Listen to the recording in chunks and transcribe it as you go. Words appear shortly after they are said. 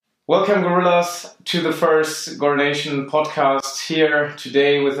Welcome, Gorillas, to the first Gorilation podcast here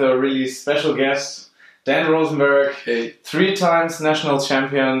today with a really special guest, Dan Rosenberg, Hey. 3 times national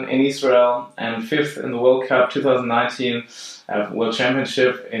champion in Israel and 5th in the World Cup 2019 World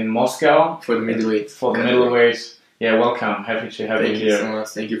Championship in Moscow. For the middleweight. For the middleweight. Yeah, welcome. Happy to have you here. Thank you so much.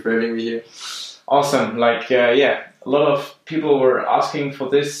 Thank you for having me here. Awesome. A lot of people were asking for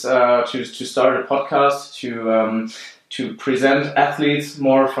this to start a podcast to present athletes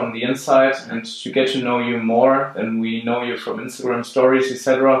more from the inside and to get to know you more than we know you from Instagram stories,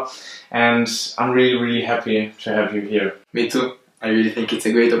 etc. And I'm really, really happy to have you here. Me too. I really think it's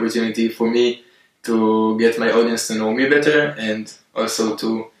a great opportunity for me to get my audience to know me better and also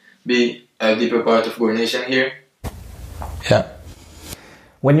to be a deeper part of Gorilation here. Yeah.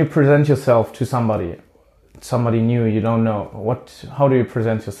 When you present yourself to somebody new you don't know, how do you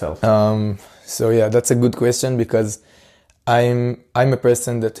present yourself? That's a good question because I'm a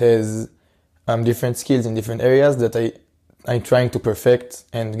person that has different skills in different areas that I'm trying to perfect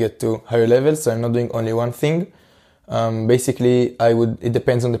and get to higher levels. So I'm not doing only one thing. It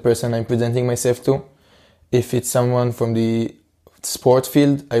depends on the person I'm presenting myself to. If it's someone from the sport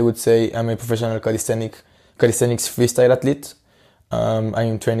field, I would say I'm a professional calisthenics freestyle athlete.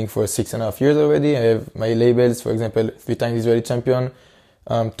 I'm training for 6.5 years already. I have my labels, for example, 3 times Israeli champion,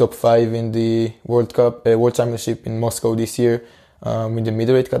 top 5 in the World Cup, World Championship in Moscow this year, in the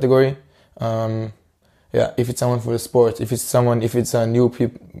middleweight category. If it's someone for the sport, if it's a new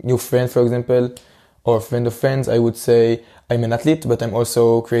friend, for example, or friend of friends, I would say I'm an athlete, but I'm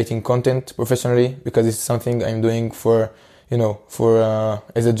also creating content professionally because it's something I'm doing as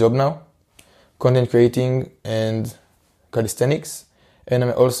a job now, content creating and calisthenics. And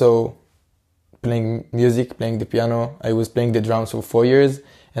I'm also playing music, playing the piano. I was playing the drums for 4 years,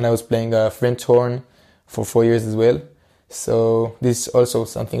 and I was playing a French horn for 4 years as well. So this is also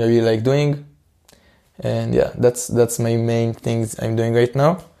something I really like doing. And that's my main things I'm doing right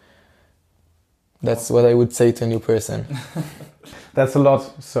now. That's what I would say to a new person. That's a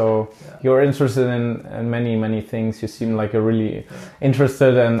lot. So you're interested in many, many things. You seem like a really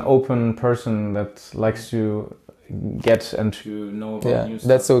interested and open person that likes to get and to know about new stuff.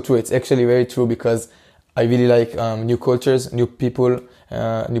 That's so true. It's actually very true because I really like new cultures, new people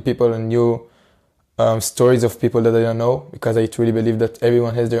and new stories of people that I don't know, because I truly believe that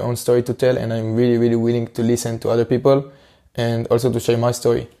everyone has their own story to tell, and I'm really, really willing to listen to other people and also to share my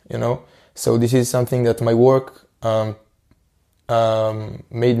story, So this is something that my work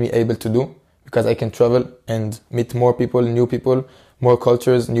made me able to do, because I can travel and meet more people, new people, more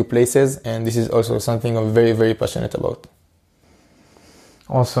cultures, new places, and this is also something I'm very, very passionate about.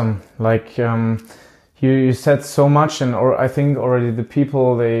 Awesome. You said so much, or I think already the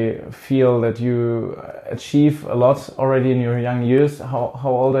people, they feel that you achieve a lot already in your young years. How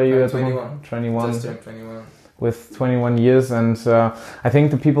old are you? I'm 21. 21. Just turned 21. With 21 years, and I think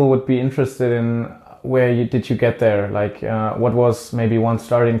the people would be interested in did you get there? What was maybe one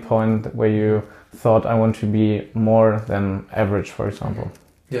starting point where you thought I want to be more than average, for example?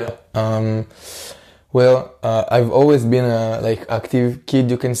 Yeah. I've always been a active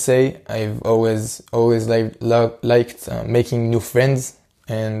kid, you can say. I've always liked making new friends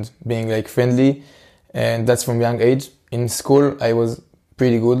and being friendly, and that's from young age. In school, I was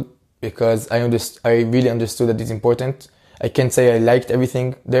pretty good because I really understood that it's important. I can't say I liked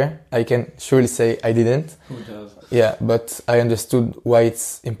everything there. I can surely say I didn't. Who does? Yeah, but I understood why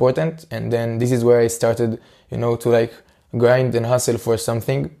it's important, and then this is where I started, to grind and hustle for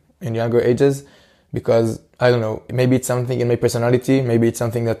something in younger ages, because I don't know, maybe it's something in my personality, maybe it's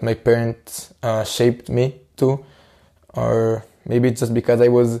something that my parents shaped me to, or maybe it's just because I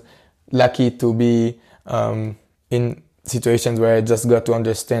was lucky to be in situations where I just got to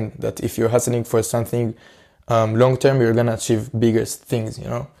understand that if you're hustling for something long term, you're gonna achieve bigger things,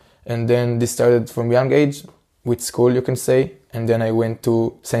 And then this started from young age with school, you can say, and then I went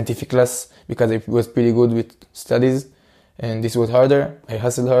to scientific class because I was pretty good with studies, and this was harder. I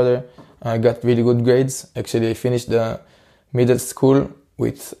hustled harder. I got really good grades. Actually, I finished the middle school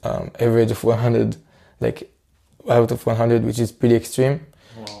with average of 100, out of 100, which is pretty extreme.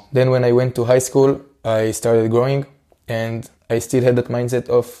 Wow. Then when I went to high school, I started growing, and I still had that mindset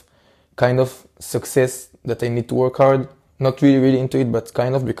of kind of success that I need to work hard. Not really, really into it, but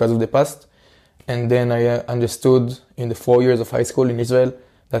kind of because of the past. And then I understood in the 4 years of high school in Israel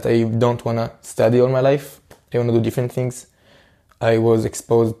that I don't want to study all my life. I want to do different things. I was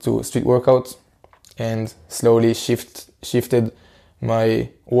exposed to street workouts and slowly shifted my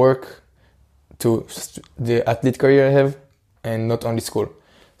work to the athlete career I have and not only school.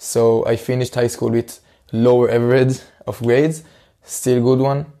 So I finished high school with lower average of grades, still good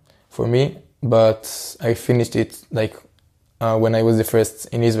one, for me, but I finished it like when I was the first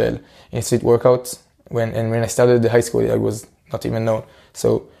in Israel in street workouts. When I started the high school, I was not even known.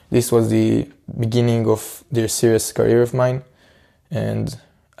 So this was the beginning of the serious career of mine, and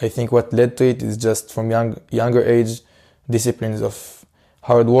I think what led to it is just from younger age, disciplines of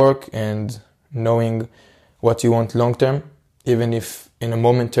hard work and knowing what you want long term, even if in a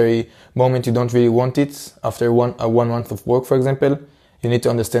momentary moment you don't really want it. After one month of work, for example, you need to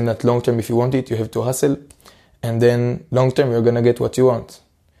understand that long term, if you want it, you have to hustle, and then long term you're gonna get what you want.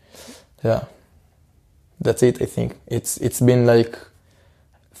 Yeah, that's it. I think it's been like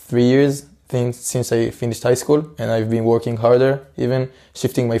 3 years since I finished high school, and I've been working harder, even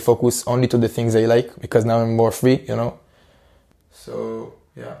shifting my focus only to the things I like, because now I'm more free, you know. So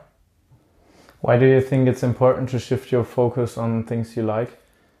yeah. Why do you think it's important to shift your focus on things you like?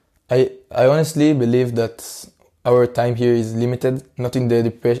 I honestly believe that our time here is limited, not in the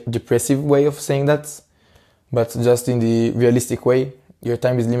depressive way of saying that, but just in the realistic way. Your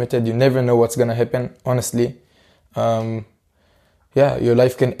time is limited. You never know what's gonna happen, honestly. Your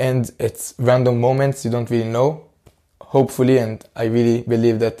life can end at random moments. You don't really know. Hopefully, and I really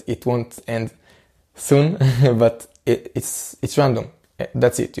believe that it won't end soon, but it's random.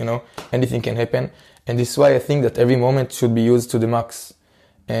 That's it, you know. Anything can happen. And this is why I think that every moment should be used to the max.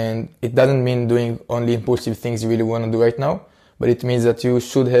 And it doesn't mean doing only impulsive things you really want to do right now, but it means that you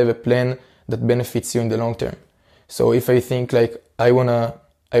should have a plan that benefits you in the long term. So if I think like I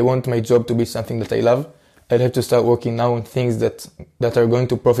want my job to be something that I love, I'll have to start working now on things that are going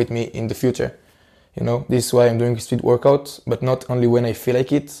to profit me in the future. You know, this is why I'm doing street workouts, but not only when I feel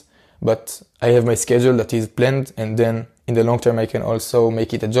like it, but I have my schedule that is planned, and then in the long term I can also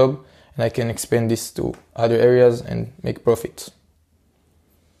make it a job, and I can expand this to other areas and make profit.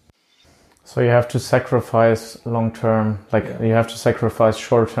 So you have to sacrifice long term, you have to sacrifice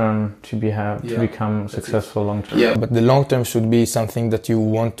short term to become successful long term. Yeah, but the long term should be something that you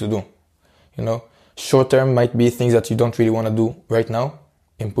want to do. You know, short term might be things that you don't really want to do right now,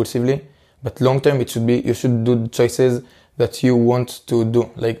 impulsively, but long term you should do choices that you want to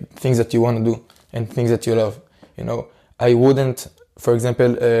do, like things that you want to do and things that you love. You know, I wouldn't, for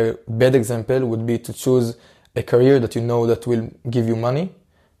example, a bad example would be to choose a career that you know that will give you money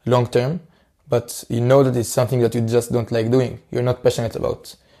long term, but you know that it's something that you just don't like doing, you're not passionate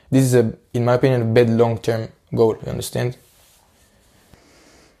about. This is, in my opinion, a bad long-term goal, you understand?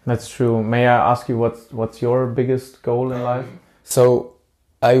 That's true. May I ask you what's your biggest goal in life? So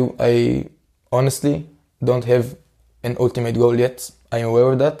I honestly don't have an ultimate goal yet. I'm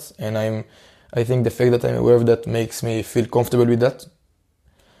aware of that, and I think the fact that I'm aware of that makes me feel comfortable with that.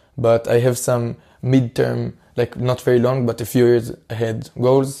 But I have some mid-term, like not very long, but a few years ahead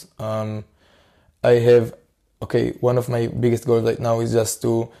goals. One of my biggest goals right now is just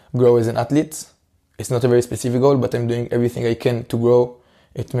to grow as an athlete. It's not a very specific goal, but I'm doing everything I can to grow.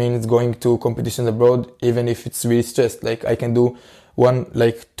 It means going to competitions abroad, even if it's really stressed. Like I can do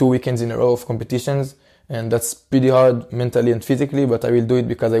 2 weekends in a row of competitions, and that's pretty hard mentally and physically, but I will do it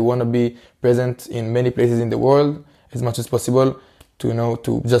because I want to be present in many places in the world as much as possible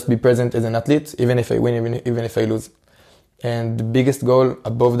to just be present as an athlete, even if I win, even if I lose. And the biggest goal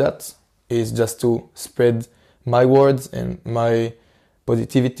above that is just to spread my words and my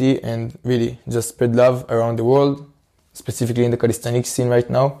positivity and really just spread love around the world, specifically in the calisthenics scene right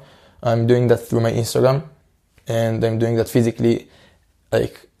now. I'm doing that through my Instagram, and I'm doing that physically.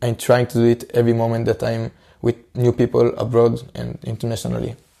 Like I'm trying to do it every moment that I'm with new people abroad and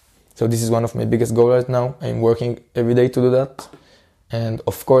internationally. So this is one of my biggest goals right now. I'm working every day to do that. And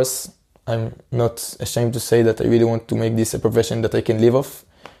of course, I'm not ashamed to say that I really want to make this a profession that I can live off.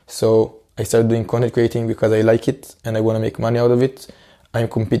 So I started doing content creating because I like it and I want to make money out of it. I'm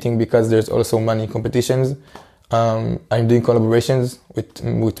competing because there's also money in competitions. I'm doing collaborations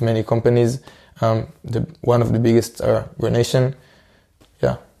with many companies. One of the biggest are Renation.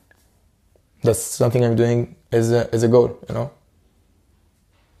 Yeah, that's something I'm doing as a goal, you know.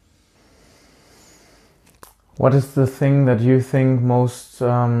 What is the thing that you think most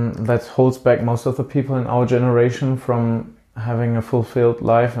that holds back most of the people in our generation from having a fulfilled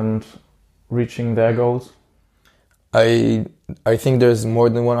life and reaching their goals? I think there's more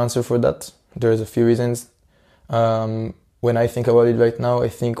than one answer for that. There's a few reasons. When I think about it right now, I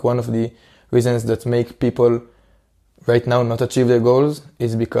think one of the reasons that make people right now not achieve their goals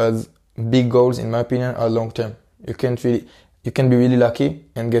is because big goals, in my opinion, are long term. You can be really lucky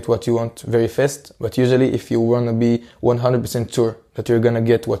and get what you want very fast, but usually if you want to be 100% sure that you're going to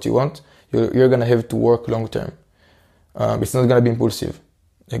get what you want, you're going to have to work long term. It's not going to be impulsive,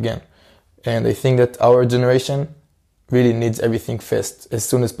 again. And I think that our generation really needs everything fast, as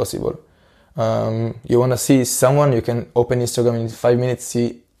soon as possible. You want to see someone, you can open Instagram in 5 minutes,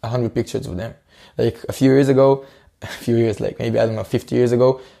 see 100 pictures of them. Like a few years ago, like maybe, I don't know, 50 years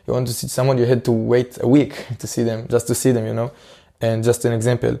ago, you want to see someone, you had to wait a week to see them, just to see them, you know. And just an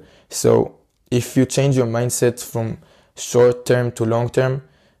example. So if you change your mindset from short term to long term,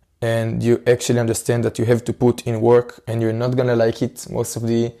 and you actually understand that you have to put in work and you're not gonna like it most of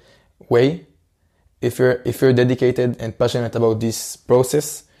the way, if you're dedicated and passionate about this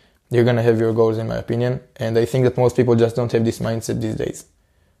process, you're gonna have your goals, in my opinion. And I think that most people just don't have this mindset these days.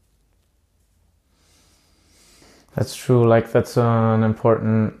 That's true. Like that's an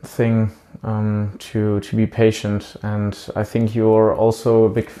important thing, to be patient. And I think you're also a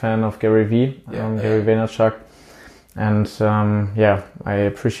big fan of Gary Vee, Gary Vaynerchuk. And I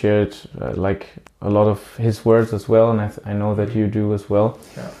appreciate like a lot of his words as well, and I know that you do as well.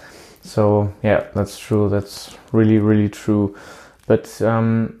 Yeah. So yeah, that's true. That's really, really true. But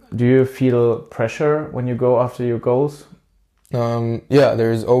do you feel pressure when you go after your goals? Yeah,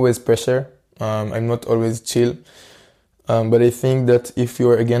 there is always pressure. I'm not always chill. But I think that if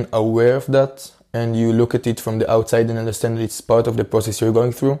you're again aware of that and you look at it from the outside and understand that it's part of the process you're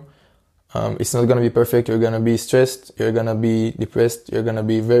going through, it's not going to be perfect. You're going to be stressed. You're going to be depressed. You're going to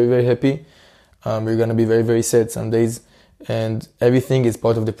be very, very happy. You're going to be very, very sad some days. And everything is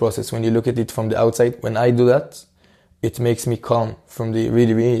part of the process. When you look at it from the outside, when I do that, it makes me calm from the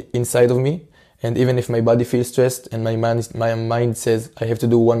really, really inside of me. And even if my body feels stressed and my mind says, I have to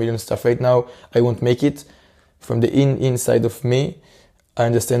do 1 million stuff right now, I won't make it. From the inside of me, I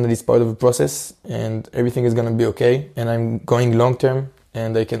understand that it's part of the process and everything is going to be okay. And I'm going long term.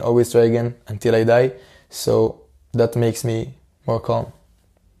 And I can always try again until I die. So that makes me more calm.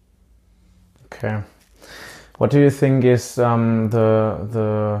 Okay. What do you think is what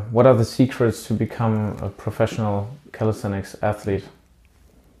are the secrets to become a professional calisthenics athlete,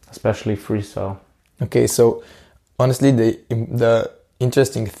 especially freestyle? Okay, so honestly, the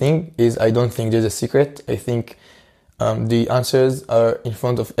interesting thing is I don't think there's a secret. I think the answers are in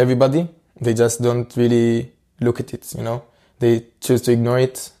front of everybody. They just don't really look at it, you know. They choose to ignore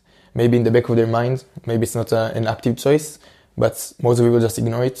it, maybe in the back of their mind. Maybe it's not an active choice, but most people just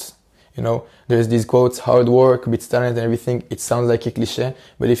ignore it. You know, there's these quotes, hard work beats talent and everything. It sounds like a cliche,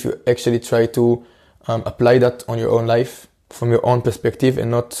 but if you actually try to apply that on your own life, from your own perspective and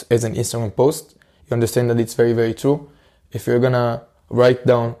not as an Instagram post, you understand that it's very, very true. If you're gonna write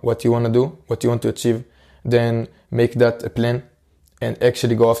down what you want to do, what you want to achieve, then make that a plan. And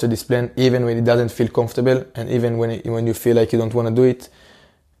actually go after this plan, even when it doesn't feel comfortable, and even when you feel like you don't want to do it.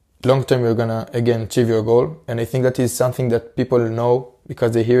 Long term, you're gonna again achieve your goal, and I think that is something that people know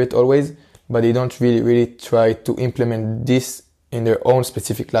because they hear it always, but they don't really try to implement this in their own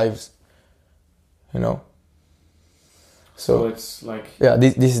specific lives. You know. So it's like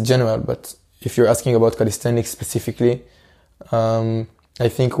this is general, but if you're asking about calisthenics specifically, I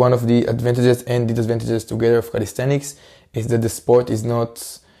think one of the advantages and disadvantages together of calisthenics is that the sport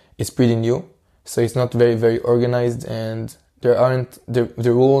it's pretty new. So it's not very, very organized, and there aren't, the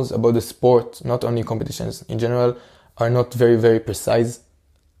rules about the sport, not only competitions in general, are not very, very precise.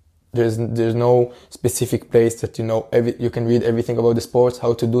 There's no specific place that you can read everything about the sport,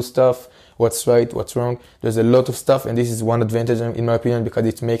 how to do stuff, what's right, what's wrong. There's a lot of stuff, and this is one advantage in my opinion, because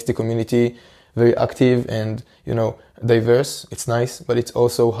it makes the community very active and, diverse. It's nice, but it's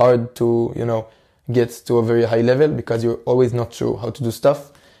also hard to, get to a very high level because you're always not sure how to do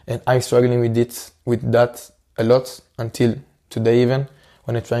stuff. And I'm struggling with that a lot until today, even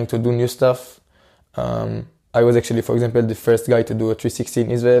when I'm trying to do new stuff. I was actually, for example, the first guy to do a 360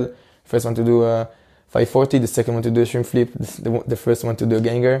 in Israel, first one to do a 540, the second one to do a shrimp flip, the first one to do a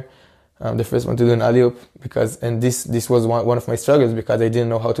ganger, the first one to do an alley-oop, and this was one of my struggles because I didn't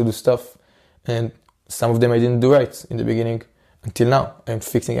know how to do stuff. And some of them I didn't do right in the beginning until now. I'm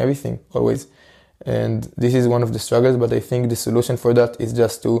fixing everything always. And this is one of the struggles, but I think the solution for that is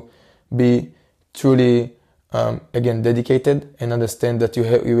just to be truly, again, dedicated and understand that you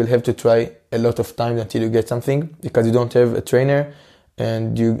will have to try a lot of times until you get something, because you don't have a trainer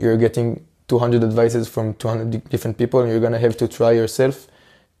and you're getting 200 advices from 200 different people, and you're going to have to try yourself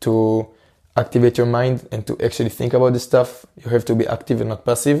to activate your mind and to actually think about this stuff. You have to be active and not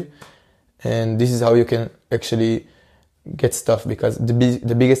passive. And this is how you can actually get stuff, because the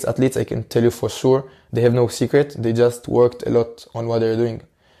biggest athletes, I can tell you for sure, they have no secret. They just worked a lot on what they're doing.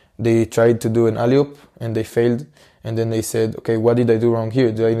 They tried to do an alley-oop and they failed. And then they said, okay, what did I do wrong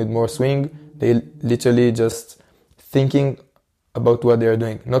here? Do I need more swing? They literally just thinking about what they're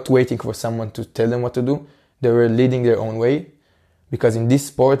doing, not waiting for someone to tell them what to do. They were leading their own way, because in this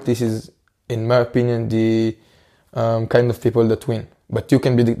sport, this is, in my opinion, the kind of people that win. But you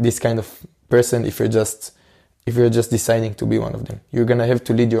can be this kind of person if you're just deciding to be one of them. You're gonna have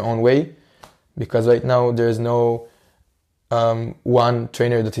to lead your own way, because right now there's no one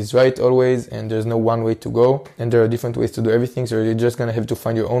trainer that is right always, and there's no one way to go, and there are different ways to do everything. So you're just gonna have to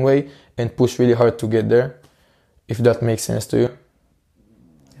find your own way and push really hard to get there, if that makes sense to you.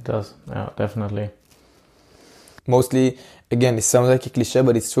 It does, yeah, definitely. Mostly, again, it sounds like a cliche,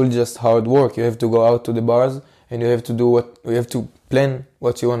 but it's really just hard work. You have to go out to the bars and you have to plan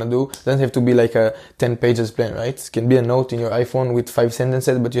what you want to do. It doesn't have to be like a 10 pages plan, right? It can be a note in your iPhone with 5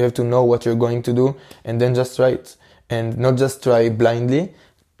 sentences, but you have to know what you're going to do and then just write. And not just try blindly.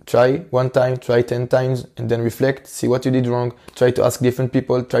 Try one time, try 10 times, and then reflect, see what you did wrong, try to ask different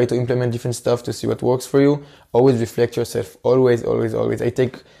people, try to implement different stuff to see what works for you. Always reflect yourself. Always, always, always. I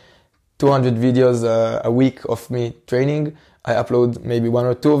take 200 videos a week of me training. I upload maybe 1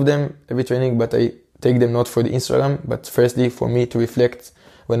 or 2 of them every training, but I take them not for the Instagram, but firstly for me to reflect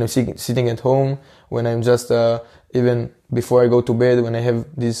when I'm sitting at home, when I'm just, even before I go to bed, when I have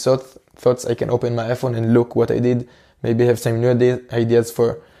these thoughts, I can open my iPhone and look what I did, maybe have some new ideas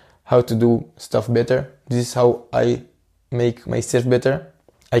for how to do stuff better. This is how I make myself better.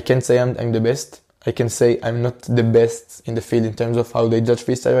 I can't say I'm the best. I can say I'm not the best in the field in terms of how they judge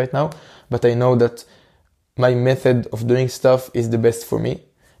freestyle right now, but I know that my method of doing stuff is the best for me.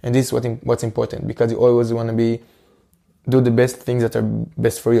 And this is what's important, because you always want to do the best things that are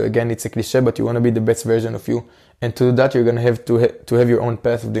best for you. Again, it's a cliche, but you want to be the best version of you. And to do that, you're going to have to have your own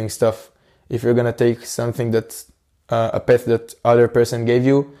path of doing stuff. If you're going to take something that's a path that other person gave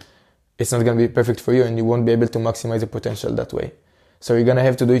you, it's not going to be perfect for you, and you won't be able to maximize your potential that way. So you're going to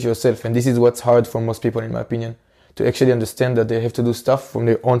have to do it yourself. And this is what's hard for most people, in my opinion, to actually understand that they have to do stuff from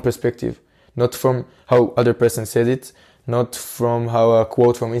their own perspective, not from how other person says it, not from how a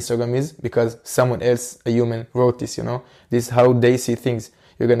quote from Instagram is, because someone else, a human, wrote this, This is how they see things.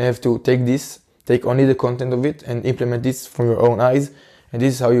 You're going to have to take only the content of it and implement this from your own eyes. And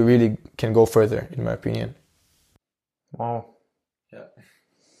this is how you really can go further, in my opinion. Wow. Yeah.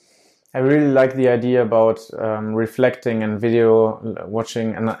 I really like the idea about reflecting and video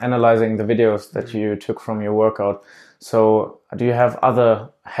watching and analyzing the videos that you took from your workout. So do you have other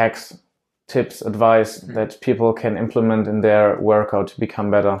hacks, tips, advice that people can implement in their workout to become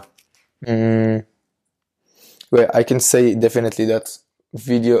better? Well, I can say definitely that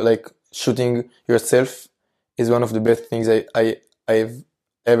video, like shooting yourself, is one of the best things I've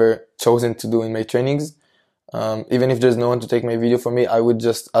ever chosen to do in my trainings. Even if there's no one to take my video for me, I would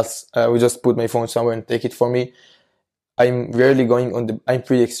just put my phone somewhere and take it for me. I'm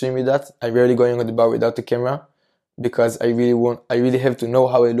pretty extreme with that. I'm rarely going on the bar without the camera, because I really have to know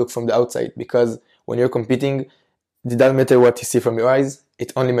how I look from the outside, because when you're competing, it doesn't matter what you see from your eyes,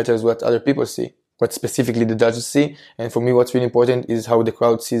 it only matters what other people see, what specifically the judges see. And for me, what's really important is how the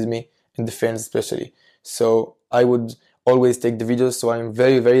crowd sees me, and the fans especially. So I would always take the videos, so I'm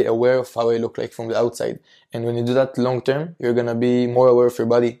very, very aware of how I look like from the outside. And when you do that long term, you're gonna be more aware of your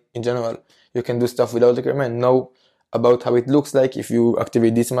body in general. You can do stuff without the camera and know about how it looks like if you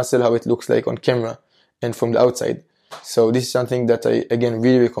activate this muscle, how it looks like on camera and from the outside. So this is something that I, again,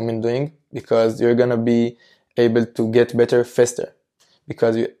 really recommend doing, because you're gonna be able to get better faster,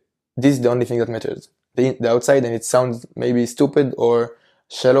 because this is the only thing that matters. The outside, and it sounds maybe stupid or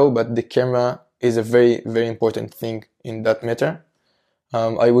shallow, but the camera is a very, very important thing in that matter.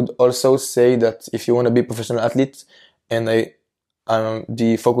 I would also say that if you want to be a professional athlete, and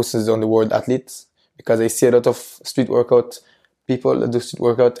the focus is on the word athletes, because I see a lot of street workout people that do street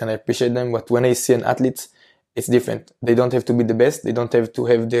workout, and I appreciate them, but when I see an athlete, it's different. They don't have to be the best, they don't have to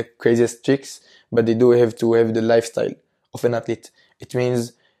have the craziest tricks, but they do have to have the lifestyle of an athlete. It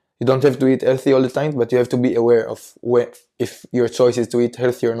means you don't have to eat healthy all the time, but you have to be aware of if your choice is to eat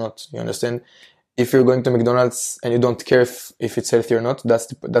healthy or not. You understand? If you're going to McDonald's and you don't care if it's healthy or not,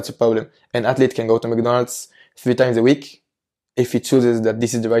 that's a problem. An athlete can go to McDonald's 3 times a week if he chooses that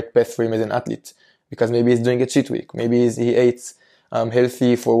this is the right path for him as an athlete, because maybe he's doing a cheat week, maybe he ate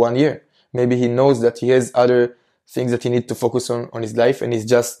healthy for 1 year, maybe he knows that he has other things that he needs to focus on his life, and he's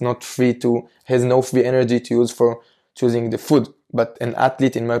just has no free energy to use for choosing the food. But an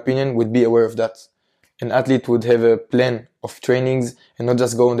athlete, in my opinion, would be aware of that. An athlete would have a plan of trainings and not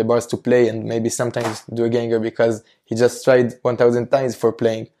just go on the bars to play and maybe sometimes do a ganger because he just tried 1,000 times for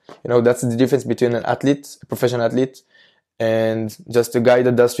playing. That's the difference between an athlete, a professional athlete, and just a guy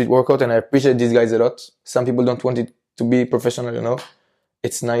that does street workout. And I appreciate these guys a lot. Some people don't want it to be professional,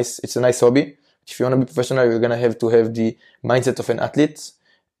 It's nice. It's a nice hobby. If you want to be professional, you're going to have the mindset of an athlete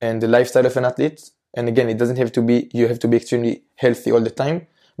and the lifestyle of an athlete. And again, it doesn't have to be, you have to be extremely healthy all the time,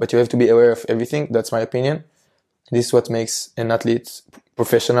 but you have to be aware of everything. That's my opinion. This is what makes an athlete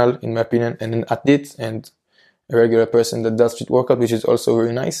professional, in my opinion, and an athlete and a regular person that does street workout, which is also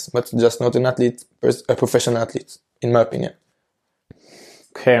very nice, but just not an athlete, a professional athlete, in my opinion.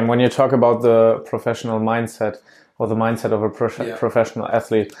 Okay, and when you talk about the professional mindset or the mindset of a professional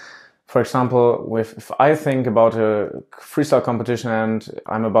athlete, for example, if I think about a freestyle competition and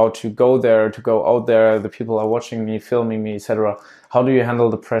I'm about to go out there, the people are watching me, filming me, etc. How do you handle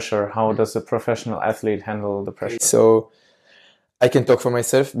the pressure? How does a professional athlete handle the pressure? So I can talk for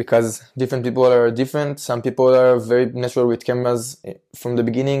myself because different people are different. Some people are very natural with cameras from the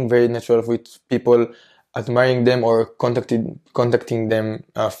beginning, very natural with people admiring them or contacting them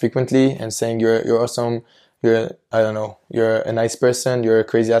frequently and saying you're awesome, you're a nice person, you're a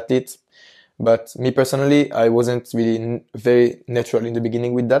crazy athlete. But me personally, I wasn't really very natural in the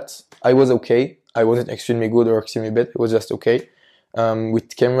beginning with that. I was okay. I wasn't extremely good or extremely bad. It was just okay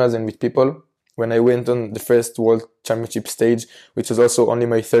with cameras and with people. When I went on the first World Championship stage, which was also only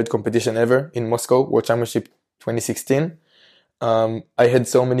my third competition ever in Moscow, World Championship 2016, I had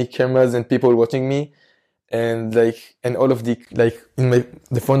so many cameras and people watching me, and all of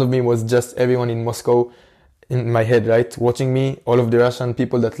the front of me was just everyone in Moscow in my head, right? Watching me, all of the Russian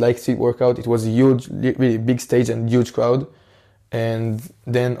people that like street workout. It was a huge, really big stage and huge crowd. And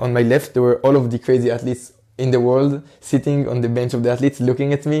then on my left, there were all of the crazy athletes in the world sitting on the bench of the athletes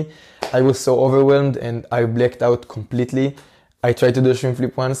looking at me. I was so overwhelmed and I blacked out completely. I tried to do a shrimp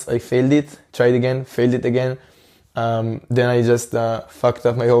flip once. I failed it, tried again, failed it again. Then I just fucked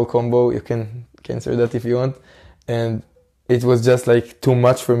up my whole combo. You can cancel that if you want. And it was just like too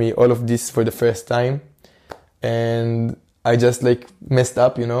much for me, all of this for the first time. And I just messed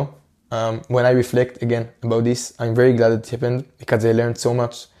up, you know. When I reflect again about this, I'm very glad it happened because I learned so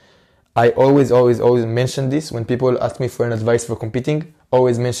much. I always mention this when people ask me for an advice for competing.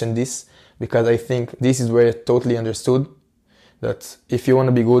 Always mention this because I think this is where I totally understood that if you want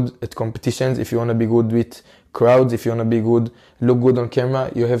to be good at competitions, if you want to be good with crowds, if you want to be good, look good on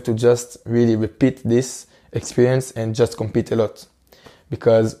camera, you have to just really repeat this experience and just compete a lot.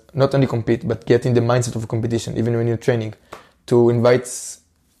 Because not only compete, but get in the mindset of a competition, even when you're training, to invite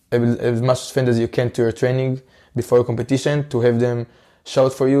as much fans as you can to your training before a competition, to have them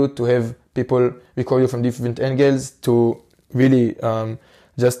shout for you, to have people record you from different angles, to really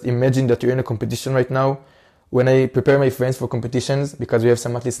just imagine that you're in a competition right now. When I prepare my friends for competitions, because we have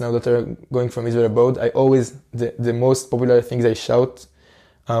some athletes now that are going from Israel abroad, the most popular things I shout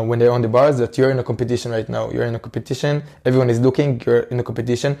when they're on the bars, that you're in a competition right now. You're in a competition. Everyone is looking. You're in a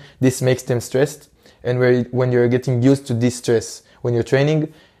competition. This makes them stressed. And when you're getting used to this stress, when you're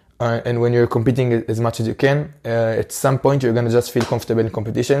training and when you're competing as much as you can, at some point you're going to just feel comfortable in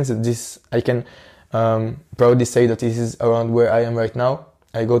competitions. This, I can proudly say that this is around where I am right now.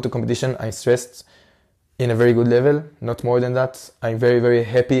 I go to competition. I'm stressed in a very good level, not more than that. I'm very, very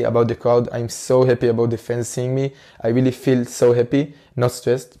happy about the crowd. I'm so happy about the fans seeing me. I really feel so happy, not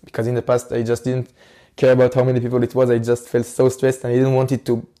stressed, because in the past I just didn't care about how many people it was. I just felt so stressed and I didn't want it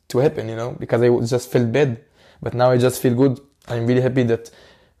to happen, you know, because I just felt bad. But now I just feel good. I'm really happy that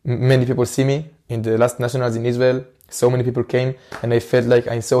many people see me. In the last nationals in Israel, so many people came and I felt like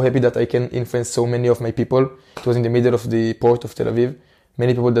I'm so happy that I can influence so many of my people. It was in the middle of the port of Tel Aviv.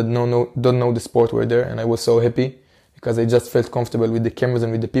 Many people that don't know the sport were there, and I was so happy because I just felt comfortable with the cameras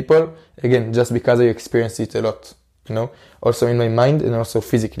and with the people. Again, just because I experienced it a lot, you know, also in my mind and also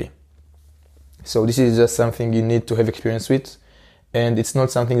physically. So this is just something you need to have experience with, and it's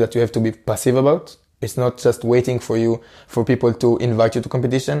not something that you have to be passive about. It's not just waiting for people to invite you to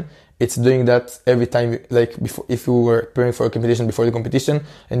competition. It's doing that every time, like before, if you were preparing for a competition before the competition,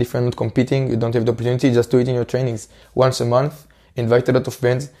 and if you're not competing, you don't have the opportunity, just do it in your trainings once a month. Invite a lot of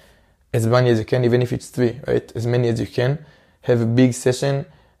friends, as many as you can, even if it's 3, right? As many as you can. Have a big session,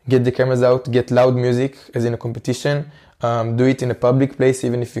 get the cameras out, get loud music as in a competition. Do it in a public place,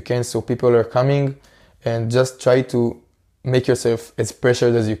 even if you can, so people are coming, and just try to make yourself as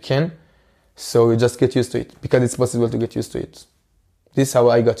pressured as you can. So you just get used to it, because it's possible to get used to it. This is how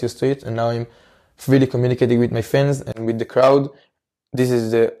I got used to it, and now I'm really communicating with my fans and with the crowd.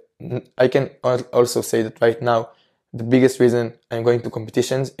 I can also say that right now, the biggest reason I'm going to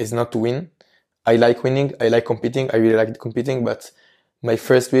competitions is not to win. I like winning, I like competing, I really like competing, but my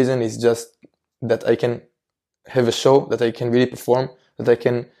first reason is just that I can have a show, that I can really perform, that I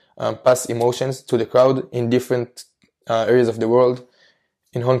can pass emotions to the crowd in different areas of the world.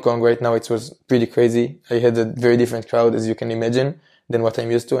 In Hong Kong right now, it was pretty crazy. I had a very different crowd, as you can imagine, than what I'm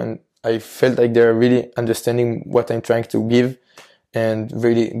used to, and I felt like they're really understanding what I'm trying to give and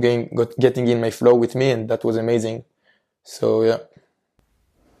really getting in my flow with me, and that was amazing. So yeah.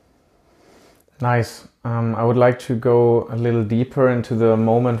 Nice. I would like to go a little deeper into the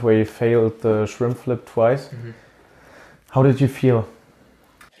moment where you failed the shrimp flip twice. How did you feel?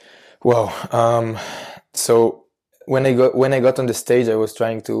 Wow. So when I got on the stage, I was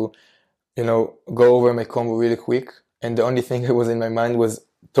trying to, go over my combo really quick, and the only thing that was in my mind was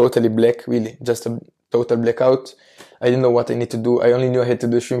totally black, really, just a total blackout. I didn't know what I need to do. I only knew I had to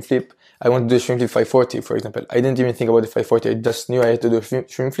do a shrimp flip. I wanted to do a shrimp flip 540, for example. I didn't even think about the 540. I just knew I had to do a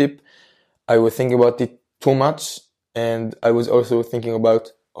shrimp flip. I was thinking about it too much, and I was also thinking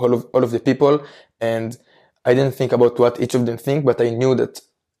about all of the people, and I didn't think about what each of them think, but I knew that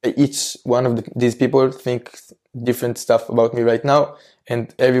each one of these people think different stuff about me right now,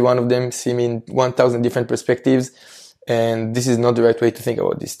 and every one of them see me in 1,000 different perspectives, and this is not the right way to think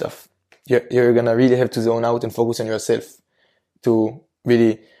about this stuff. You're gonna really have to zone out and focus on yourself to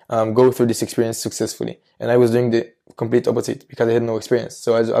really go through this experience successfully. And I was doing the complete opposite because I had no experience.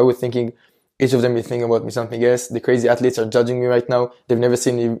 So I was thinking, each of them is thinking about me something else. The crazy athletes are judging me right now. They've never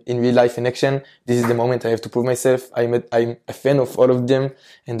seen me in real life in action. This is the moment I have to prove myself. I'm a fan of all of them,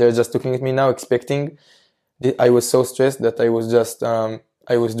 and they're just looking at me now, expecting. I was so stressed that I was just,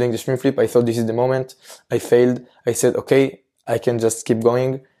 I was doing the shrimp flip. I thought this is the moment. I failed. I said, okay, I can just keep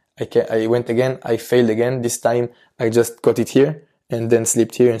going. I went again. I failed again. This time I just got it here and then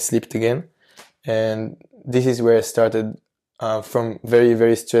slipped here and slipped again. And this is where I started from very,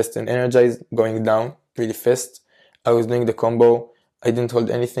 very stressed and energized, going down really fast. I was doing the combo. I didn't hold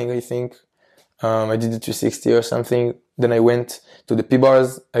anything, I think. I did the 360 or something. Then I went to the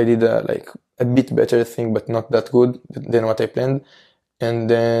P-bars. I did a bit better thing, but not that good than what I planned. And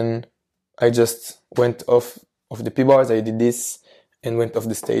then I just went off of the P-bars. I did this and went off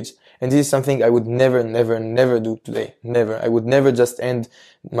the stage. And this is something I would never, never, never do today. Never. I would never just end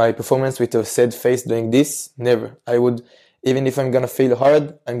my performance with a sad face doing this. Never. I would, even if I'm gonna fail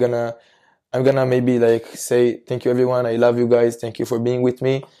hard, I'm gonna maybe say, thank you everyone. I love you guys. Thank you for being with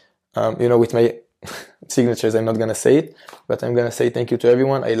me. With my signatures, I'm not gonna say it, but I'm gonna say thank you to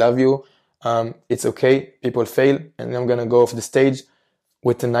everyone. I love you. It's okay. People fail, and I'm gonna go off the stage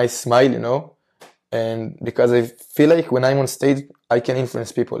with a nice smile, and because I feel like when I'm on stage, I can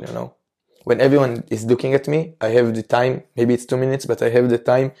influence people, When everyone is looking at me, I have the time, maybe it's 2 minutes, but I have the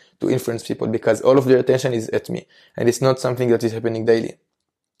time to influence people because all of their attention is at me, and it's not something that is happening daily.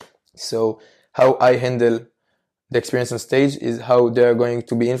 So how I handle the experience on stage is how they're going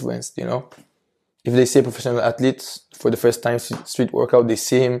to be influenced, If they see a professional athlete for the first time street workout, they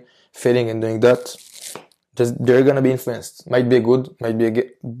see him failing and doing that, they're gonna be influenced. Might be a good, might be a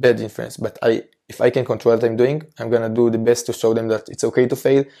bad influence, but if I can control what I'm doing, I'm gonna do the best to show them that it's okay to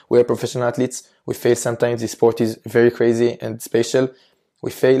fail. We are professional athletes. We fail sometimes. This sport is very crazy and special.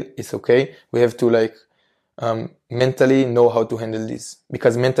 We fail. It's okay. We have to mentally know how to handle this,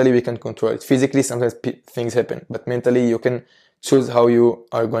 because mentally we can control it. Physically, sometimes things happen, but mentally you can choose how you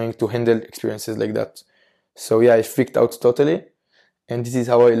are going to handle experiences like that. So yeah, I freaked out totally. And this is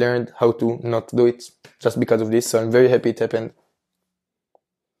how I learned how to not do it, just because of this. So I'm very happy it happened.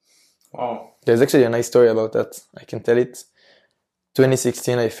 Wow. There's actually a nice story about that. I can tell it.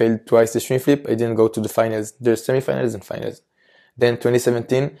 2016, I failed twice the shrimp flip. I didn't go to the finals. There's semifinals and finals. Then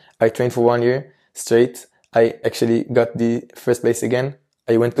 2017, I trained for 1 year straight. I actually got the first place again.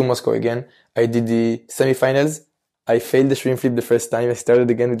 I went to Moscow again. I did the semifinals. I failed the shrimp flip the first time. I started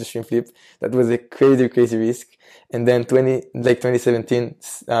again with the shrimp flip. That was a crazy, crazy risk. And then 2017,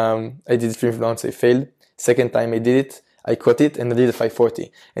 I did the shrimp flip once. I failed. Second time I did it. I caught it and I did a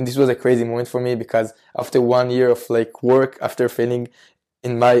 540. And this was a crazy moment for me because after 1 year of work, after failing,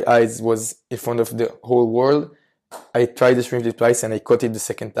 in my eyes was in front of the whole world, I tried the shrimp flip twice and I caught it the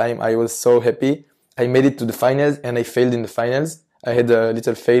second time. I was so happy. I made it to the finals and I failed in the finals. I had a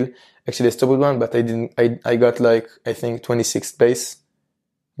little fail. Actually, I stopped one, but I didn't. I got I think 26th place.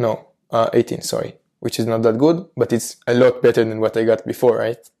 No, 18, sorry. Which is not that good, but it's a lot better than what I got before,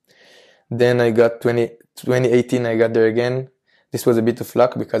 right? Then I got 2018, I got there again. This was a bit of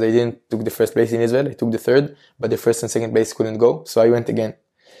luck because I didn't took the first place in Israel. I took the third, but the first and second place couldn't go. So I went again.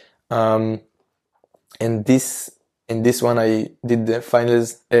 And in this one, I did the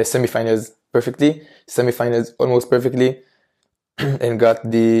semifinals perfectly, semifinals almost perfectly, and got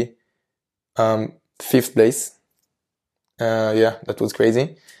the 5th place. Yeah, that was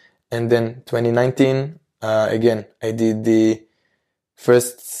crazy. And then 2019, again, I did the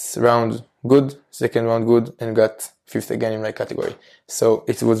first round good, second round good, and got 5th again in my category. So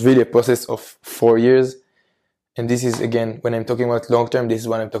it was really a process of 4 years. And this is, again, when I'm talking about long term, this is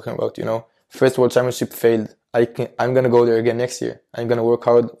what I'm talking about, First World Championship failed. I'm going to go there again next year. I'm going to work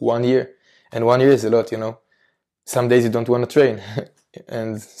hard 1 year. And 1 year is a lot, Some days you don't want to train.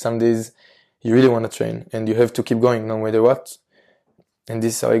 And some days you really want to train, and you have to keep going no matter what. And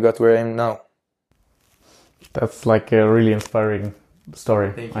this is how I got where I am now. That's like a really inspiring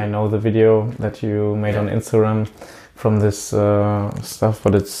story. I know the video that you made on Instagram from this stuff,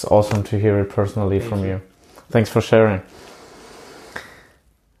 but it's awesome to hear it personally from you. Thanks for sharing.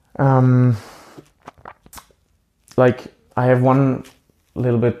 Like, I have one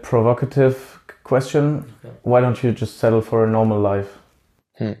little bit provocative question. Okay. Why don't you just settle for a normal life?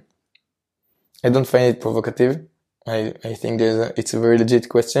 I don't find it provocative. I think it's a very legit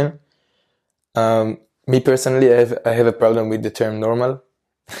question. Me personally, I have a problem with the term normal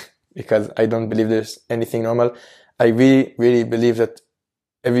because I don't believe there's anything normal. I really, really believe that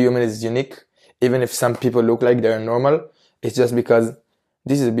every human is unique. Even if some people look like they're normal, it's just because,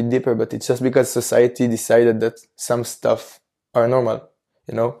 this is a bit deeper, but it's just because society decided that some stuff are normal,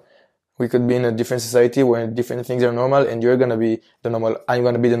 you know? We could be in a different society where different things are normal, and you're gonna be the normal, I'm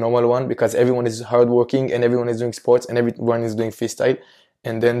gonna be the normal one because everyone is hardworking and everyone is doing sports and everyone is doing freestyle.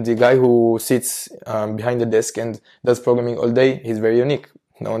 And then the guy who sits behind the desk and does programming all day, he's very unique.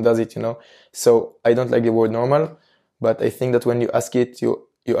 No one does it, you know? So I don't like the word normal, but I think that when you ask it, you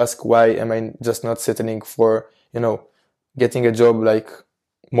ask why am I just not settling for, you know, getting a job like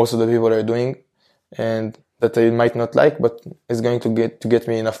most of the people are doing, and that I might not like, but is going to get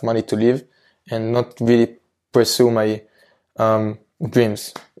me enough money to live and not really pursue my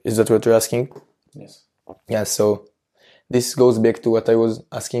dreams. Is that what you're asking? Yes. Yeah, so this goes back to what I was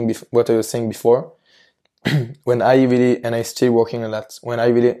asking, what I was saying before. When I really, and I still working on that, when I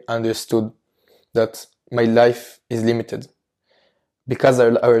really understood that my life is limited, because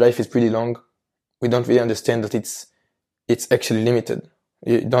our life is pretty long, we don't really understand that it's actually limited.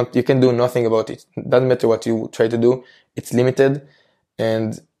 You can do nothing about it. Doesn't matter what you try to do. It's limited,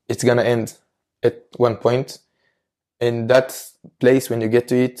 and it's gonna end at one point. In that place, when you get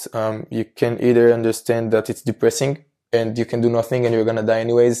to it, you can either understand that it's depressing and you can do nothing and you're gonna die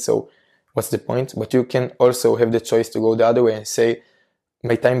anyways. So what's the point? But you can also have the choice to go the other way and say,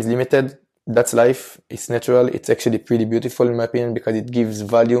 my time is limited. That's life. It's natural. It's actually pretty beautiful in my opinion because it gives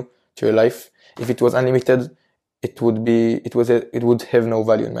value to your life. If it was unlimited, it would have no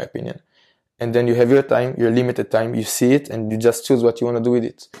value in my opinion. And then you have your time, your limited time, you see it and you just choose what you want to do with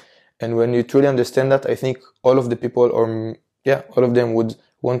it. And when you truly understand that, I think all of the people, all of them would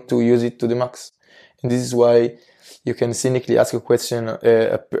want to use it to the max. And this is why you can cynically ask a question,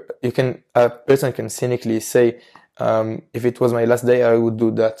 a person can cynically say, if it was my last day, I would do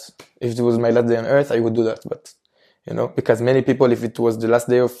that. If it was my last day on earth, I would do that. But, you know, because many people, if it was the last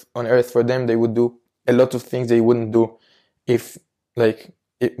day on earth for them, they would do a lot of things they wouldn't do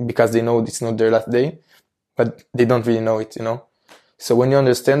because they know it's not their last day, but they don't really know it, you know? So when you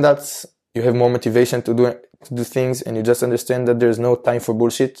understand that, you have more motivation to do things, and you just understand that there's no time for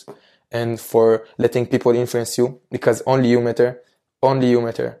bullshit and for letting people influence you, because only you matter. Only you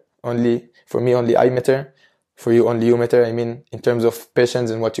matter. For me, only I matter. For you, only you matter. I mean, in terms of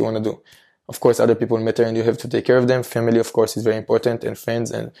passions and what you want to do. Of course, other people matter and you have to take care of them. Family, of course, is very important, and friends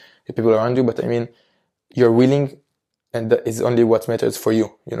and the people around you. But I mean, you're willing, and that is only what matters for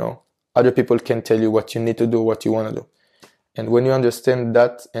you, you know. Other people can tell you what you need to do, what you want to do. And when you understand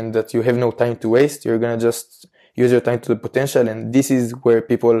that, and that you have no time to waste, you're going to just use your time to the potential. And this is where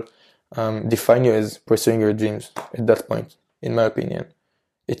people define you as pursuing your dreams at that point, in my opinion.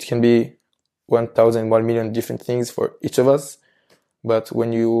 It can be 1,000, 1 million different things for each of us. But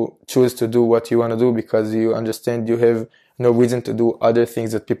when you choose to do what you want to do because you understand you have no reason to do other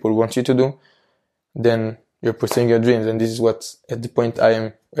things that people want you to do, then you're pursuing your dreams. And this is what, at the point I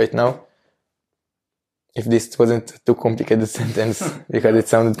am right now. If this wasn't a too complicated sentence, because it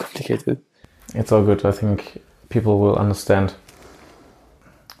sounded complicated. It's all good. I think people will understand.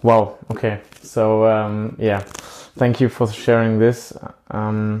 Wow. Okay. So, thank you for sharing this.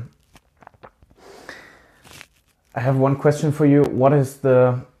 I have one question for you. What is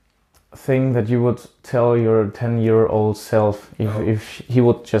the thing that you would tell your 10-year-old self if he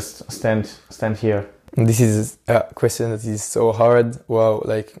would just stand here? This is a question that is so hard. Wow,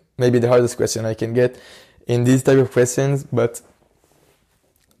 like maybe the hardest question I can get in these type of questions. But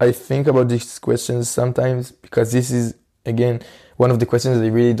I think about these questions sometimes because this is, again, one of the questions that I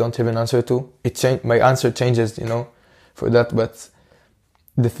really don't have an answer to. My answer changes, you know, for that. But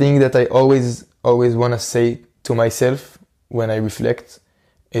the thing that I always want to say to myself when I reflect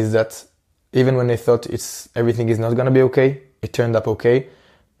is that even when I thought everything is not going to be okay, it turned up okay.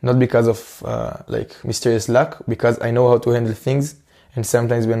 Not because of mysterious luck, because I know how to handle things. And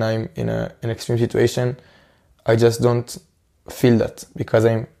sometimes when I'm in an extreme situation, I just don't feel that because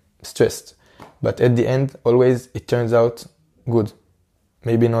I'm stressed. But at the end, always it turns out good.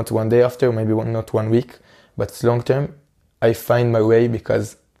 maybe not one day after, maybe not 1 week, but long term, I find my way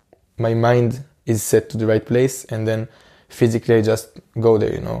because my mind is set to the right place, and then physically I just go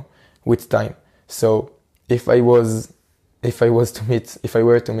there, with time. So if I were to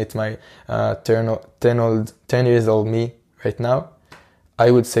meet my 10 years old me right now,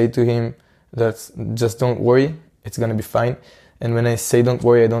 I would say to him that just don't worry, it's gonna be fine. And when I say don't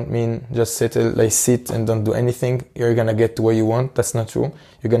worry, I don't mean just sit and don't do anything. You're gonna get to where you want. That's not true.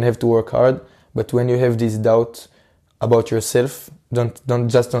 You're gonna have to work hard. But when you have this doubt about yourself, don't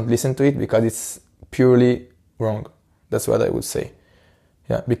listen to it, because it's purely wrong. That's what I would say.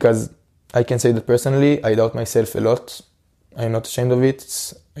 Yeah, because I can say that personally, I doubt myself a lot. I'm not ashamed of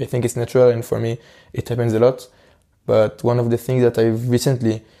it. I think it's natural, and for me, it happens a lot. But one of the things that I've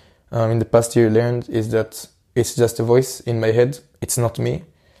recently, in the past year, learned is that it's just a voice in my head. It's not me.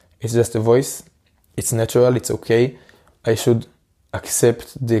 It's just a voice. It's natural. It's okay. I should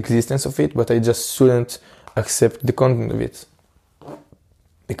accept the existence of it, but I just shouldn't accept the content of it.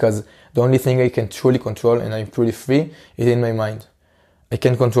 Because the only thing I can truly control, and I'm truly free, is in my mind. I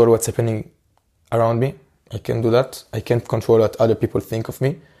can't control what's happening around me. I can do that. I can't control what other people think of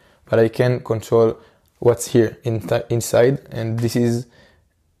me, but I can control what's here inside, and this is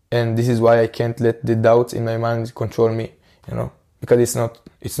why I can't let the doubts in my mind control me, because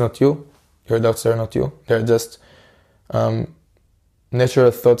it's not you. Your doubts are not you. They're just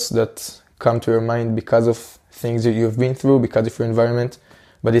natural thoughts that come to your mind because of things that you've been through, because of your environment,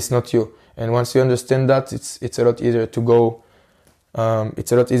 but it's not you. And once you understand that, it's a lot easier to go.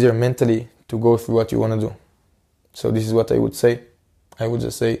 It's a lot easier mentally to go through what you want to do. So this is what I would say. I would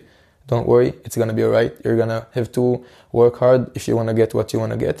just say, don't worry, it's going to be all right. You're going to have to work hard if you want to get what you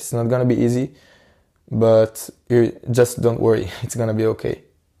want to get. It's not going to be easy, but you just don't worry. It's going to be okay.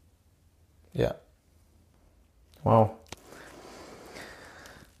 Yeah. Wow.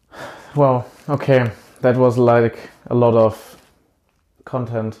 Well, okay. That was like a lot of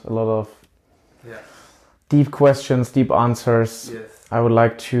content, a lot of deep questions, deep answers. Yes. I would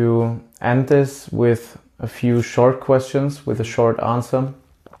like to end this with a few short questions with a short answer,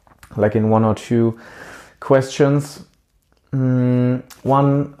 like in 1 or 2 questions.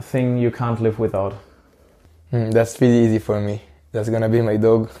 One thing you can't live without. That's really easy for me. That's gonna be my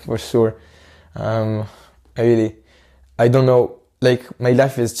dog for sure. I don't know, like my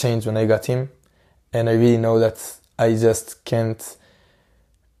life has changed when I got him, and I really know that I just can't.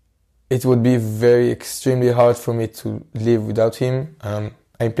 It would be extremely hard for me to live without him. I'm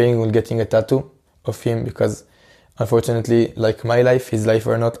planning on getting a tattoo of him because, unfortunately, like my life, his life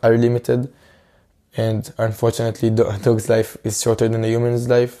are limited, and unfortunately, a dog's life is shorter than a human's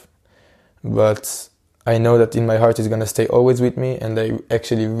life. But I know that in my heart, he's gonna stay always with me, and I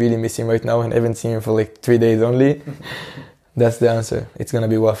actually really miss him right now, and I haven't seen him for like 3 days only. That's the answer. It's gonna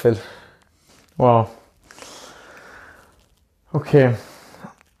be Waffle. Wow. Okay.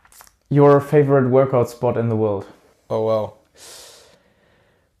 Your favorite workout spot in the world? Oh, wow.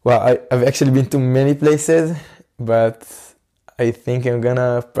 Well, I've actually been to many places, but I think I'm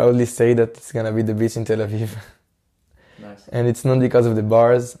gonna proudly say that it's gonna be the beach in Tel Aviv. Nice. And it's not because of the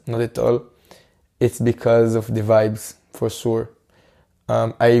bars, not at all. It's because of the vibes, for sure.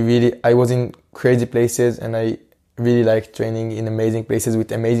 I was in crazy places, and I really like training in amazing places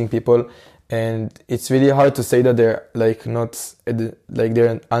with amazing people. And it's really hard to say that they're like not like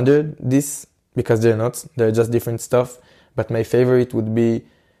they're under this, because they're not. They're just different stuff. But my favorite would be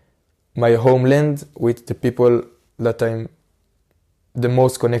my homeland, with the people that I'm the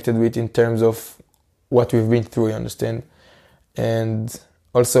most connected with in terms of what we've been through, you understand? And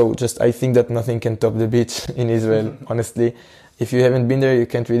also, I think that nothing can top the beach in Israel, honestly. If you haven't been there, you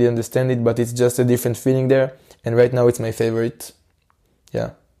can't really understand it, but it's just a different feeling there. And right now, it's my favorite.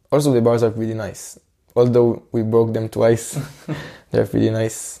 Yeah. Also, the bars are really nice. Although we broke them twice, they're really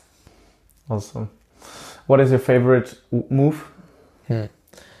nice. Awesome. What is your favorite move?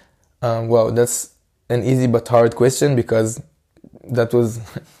 Wow, that's an easy but hard question, because that would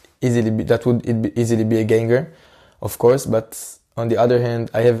easily be a ganger, of course. But on the other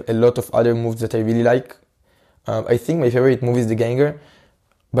hand, I have a lot of other moves that I really like. I think my favorite move is the ganger,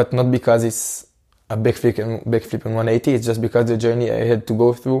 but not because it's a backflip and 180. It's just because the journey I had to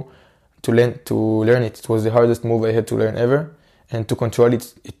go through to learn it. It was the hardest move I had to learn ever, and to control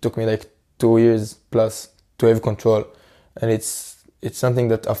it, it took me like 2 years plus to have control. And it's something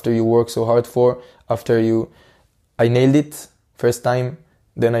that after you work so hard for, I nailed it first time,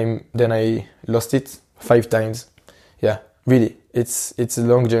 then I lost it 5 times. Yeah, really, it's a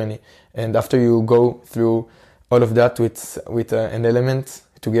long journey, and after you go through all of that with an element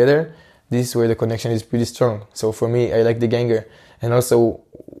together, this is where the connection is pretty strong. So for me, I like the ganger, And also,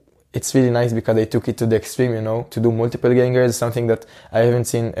 it's really nice because I took it to the extreme, you know, to do multiple gangers, something that I haven't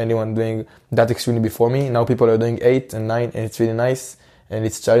seen anyone doing that extremely before me. Now people are doing 8 and 9, and it's really nice and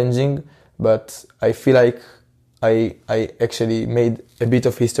it's challenging. But I feel like I actually made a bit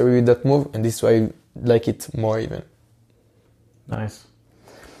of history with that move, and this is why I like it more even. Nice.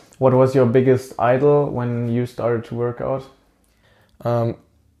 What was your biggest idol when you started to work out?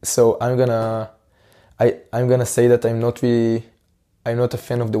 So I'm gonna say that I'm not a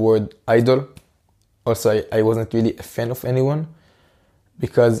fan of the word idol. Also, I wasn't really a fan of anyone,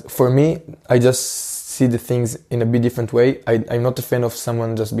 because for me, I just see the things in a bit different way. I'm not a fan of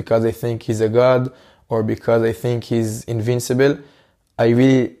someone just because I think he's a god or because I think he's invincible. I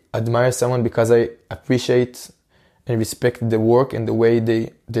really admire someone because I appreciate and respect the work and the way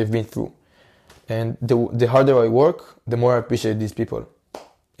they've been through. And the harder I work, the more I appreciate these people.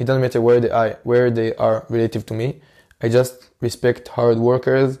 It doesn't matter where they are relative to me. I just respect hard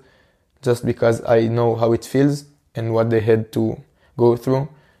workers just because I know how it feels and what they had to go through.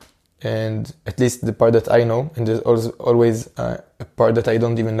 And at least the part that I know, and there's always a part that I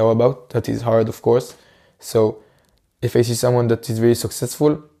don't even know about, that is hard, of course. So if I see someone that is very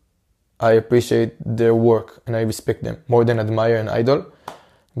successful, I appreciate their work and I respect them more than admire an idol.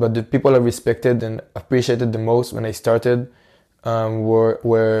 But the people I respected and appreciated the most when I started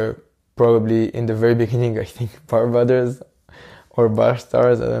were probably in the very beginning, I think, Bar Brothers or Bar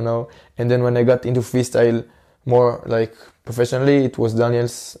Stars, I don't know. And then when I got into freestyle more like professionally, it was Daniel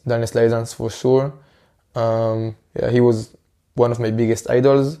Slaizans for sure. He was one of my biggest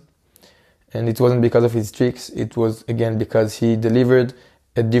idols. And it wasn't because of his tricks. It was, again, because he delivered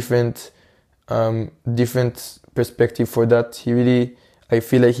a different perspective for that. I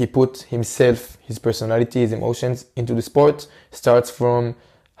feel like he put himself, his personality, his emotions into the sport. Starts from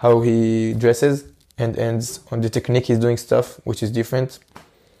how he dresses and ends on the technique he's doing stuff, which is different.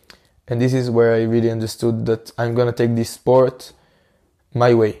 And this is where I really understood that I'm gonna take this sport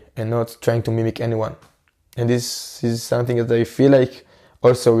my way and not trying to mimic anyone. And this is something that I feel like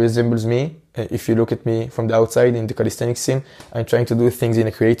also resembles me. If you look at me from the outside in the calisthenics scene, I'm trying to do things in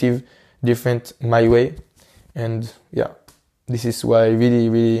a creative, different, my way. And yeah, this is why I really,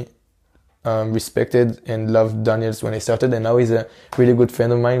 really respected and loved Daniels when I started. And now he's a really good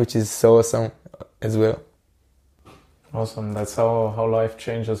friend of mine, which is so awesome as well. Awesome. That's how life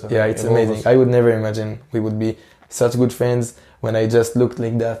changes. Yeah, it's amazing. I would never imagine we would be such good friends when I just looked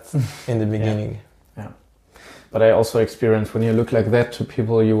like that in the beginning. Yeah. But I also experienced when you look like that to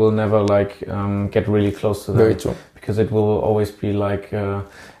people, you will never get really close to them. Very true. Because it will always be like a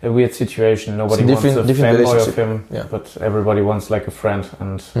weird situation. Nobody wants a fanboy of him, but everybody wants like a friend,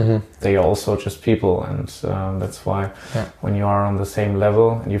 and they are also just people. And that's why when you are on the same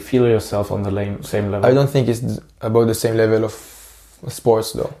level and you feel yourself on the same level. I don't think it's about the same level of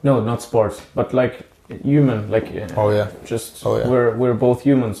sports though. No, not sports, but like human. We're both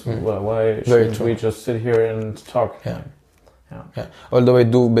humans. Why shouldn't we just sit here and talk? Yeah. Although I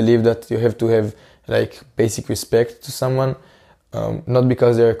do believe that you have to have like basic respect to someone, not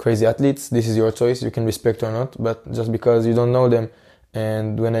because they're crazy athletes. This is your choice. You can respect or not, but just because you don't know them.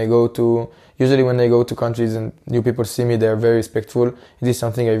 And usually when I go to countries and new people see me, they're very respectful. It is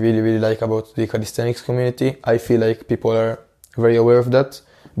something I really, really like about the calisthenics community. I feel like people are very aware of that,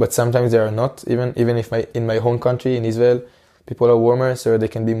 but sometimes they are not. Even if in my home country, in Israel, people are warmer, so they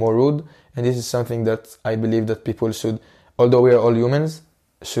can be more rude. And this is something that I believe that people should, although we are all humans,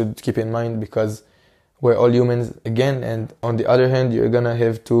 should keep in mind, because we're all humans again. And on the other hand, you're gonna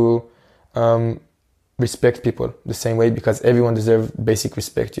have to respect people the same way, because everyone deserves basic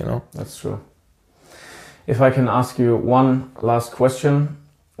respect, you know? That's true. If I can ask you one last question,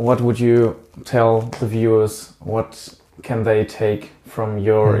 what would you tell the viewers? What can they take from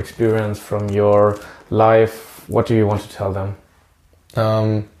your experience, from your life? What do you want to tell them?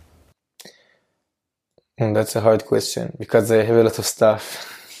 That's a hard question, because I have a lot of stuff.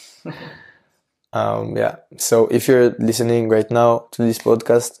 So if you're listening right now to this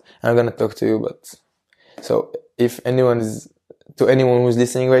podcast, I'm gonna talk to you, but so if anyone who's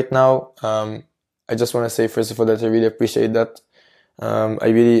listening right now, I just want to say first of all that I really appreciate that. I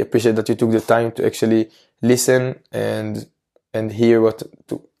really appreciate that you took the time to actually listen and hear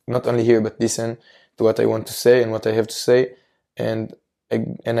not only hear but listen to what I want to say and what I have to say, and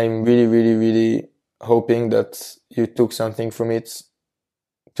I'm really, really, really hoping that you took something from it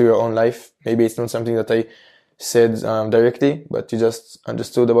to your own life. Maybe it's not something that I said directly, but you just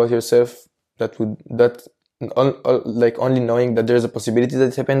understood about yourself. Only knowing that there's a possibility that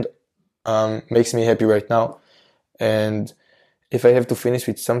it happened makes me happy right now. And if I have to finish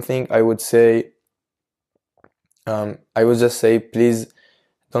with something, I would say I would just say, please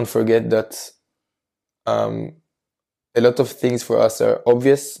don't forget that a lot of things for us are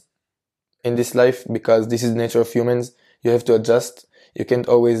obvious in this life because this is the nature of humans. You have to adjust. You can't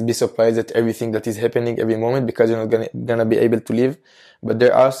always be surprised at everything that is happening every moment because you're not gonna be able to live. But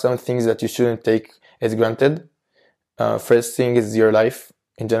there are some things that you shouldn't take as granted. First thing is your life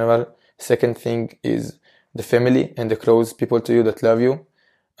in general. Second thing is the family and the close people to you that love you.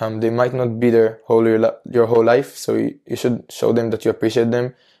 They might not be there your whole life, so you should show them that you appreciate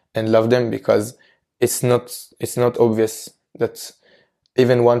them and love them because it's not obvious that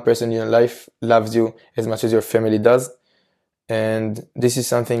even one person in your life loves you as much as your family does. And this is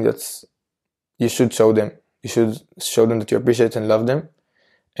something that you should show them. You should show them that you appreciate and love them.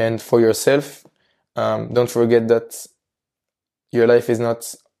 And for yourself, don't forget that your life is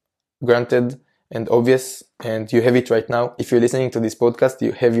not granted and obvious, and you have it right now. If you're listening to this podcast,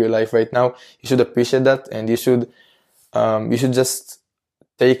 you have your life right now. You should appreciate that, and you should just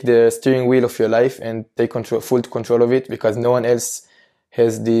take the steering wheel of your life and take full control of it, because no one else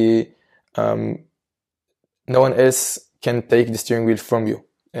can take the steering wheel from you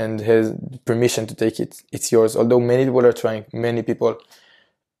and has permission to take it. It's yours. Although many people are trying, many people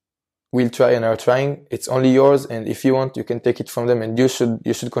will try and are trying, it's only yours. And if you want, you can take it from them, and you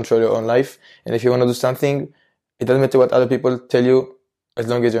should control your own life. And if you want to do something, it doesn't matter what other people tell you, as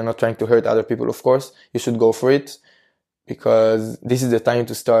long as you're not trying to hurt other people, of course, you should go for it, because this is the time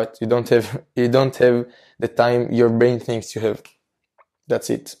to start. You don't have the time your brain thinks you have. That's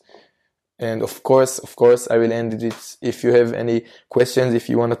it. And of course, I will end it with, if you have any questions, if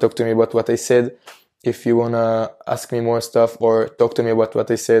you want to talk to me about what I said, if you want to ask me more stuff or talk to me about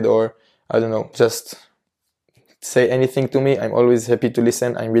what I said, or I don't know, just say anything to me. I'm always happy to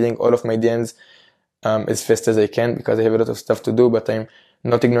listen. I'm reading all of my DMs as fast as I can, because I have a lot of stuff to do, but I'm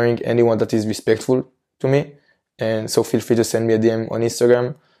not ignoring anyone that is respectful to me. And so feel free to send me a DM on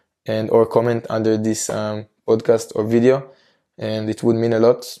Instagram or comment under this podcast or video, and it would mean a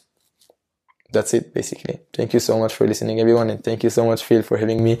lot. That's it, basically. Thank you so much for listening, everyone, and thank you so much, Phil, for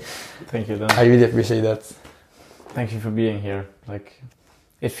having me. Thank you, Dan. I really appreciate that. Thank you for being here. Like,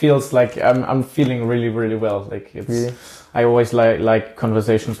 it feels like I'm feeling really, really well. Like, it's Really? I always like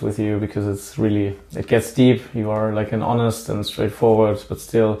conversations with you, because it gets deep. You are like an honest and straightforward, but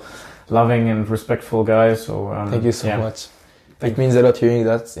still loving and respectful guy. So thank you so much. It means a lot hearing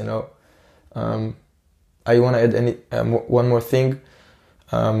that. I want to add one more thing.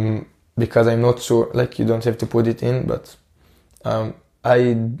 Because I'm not sure, like, you don't have to put it in, but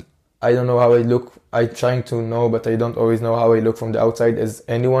I don't know how I look. I'm trying to know, but I don't always know how I look from the outside as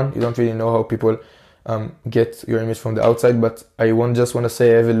anyone. You don't really know how people get your image from the outside, but I just want to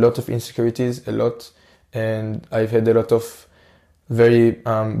say I have a lot of insecurities, and I've had a lot of very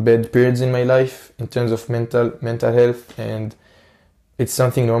bad periods in my life in terms of mental health, and it's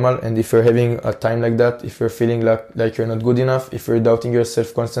something normal. And if you're having a time like that, if you're feeling like you're not good enough, if you're doubting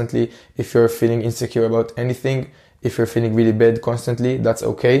yourself constantly, if you're feeling insecure about anything, if you're feeling really bad constantly, that's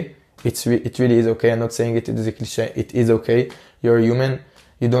okay. It really is okay. I'm not saying it is a cliche. It is okay. You're human.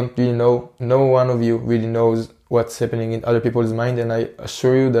 You don't really know. No one of you really knows what's happening in other people's mind. And I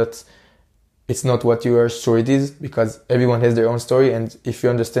assure you that it's not what you are sure it is, because everyone has their own story. And if you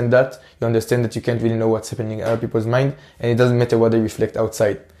understand that, you understand that you can't really know what's happening in other people's mind, and it doesn't matter what they reflect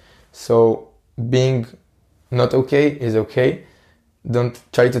outside. So being not okay is okay. Don't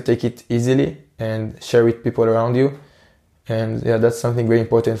try to take it easily, and share with people around you. And yeah, that's something very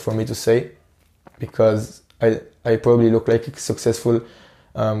important for me to say, because I probably look like a successful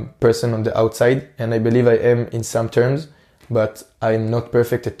person on the outside, and I believe I am in some terms, but I'm not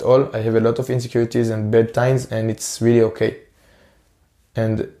perfect at all. I have a lot of insecurities and bad times, and it's really okay.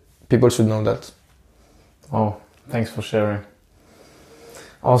 And people should know that. Oh, thanks for sharing.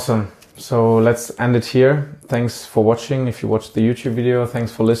 Awesome. So let's end it here. Thanks for watching if you watched the YouTube video.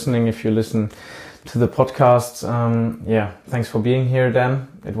 Thanks for listening if you listen to the podcast. Thanks for being here, Dan.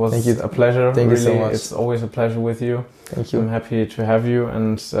 It was a pleasure. Thank you so much. It's always a pleasure with you. Thank you. I'm happy to have you.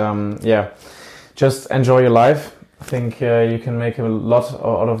 And just enjoy your life. I think you can make a lot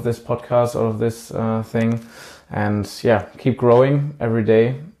out of this podcast, out of this thing. And keep growing every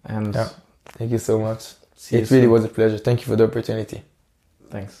day. And thank you so much. It really was a pleasure. Thank you for the opportunity.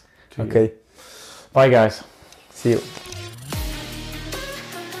 Thanks. Okay. Bye, guys. See you.